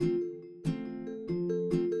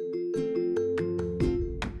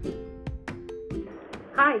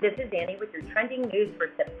this is Annie with your trending news for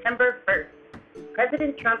September 1st.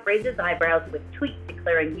 President Trump raises eyebrows with tweets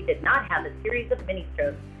declaring he did not have a series of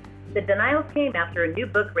mini-strokes. The denials came after a new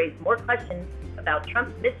book raised more questions about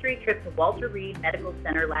Trump's mystery trip to Walter Reed Medical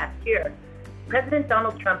Center last year. President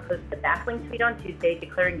Donald Trump posted a baffling tweet on Tuesday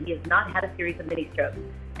declaring he has not had a series of mini-strokes,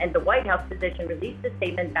 and the White House physician released a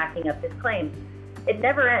statement backing up his claims. It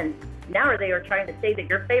never ends. Now they are trying to say that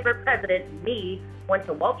your favorite president, me, went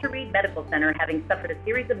to Walter Reed Medical Center having suffered a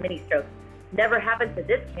series of mini-strokes. Never happened to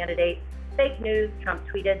this candidate. Fake news, Trump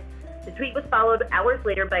tweeted. The tweet was followed hours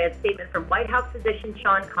later by a statement from White House physician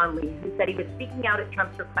Sean Conley, who said he was speaking out at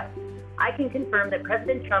Trump's request. I can confirm that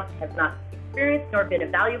President Trump has not experienced nor been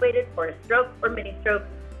evaluated for a stroke or mini-stroke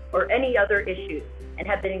or any other issues, and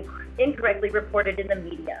have been incorrectly reported in the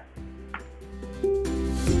media.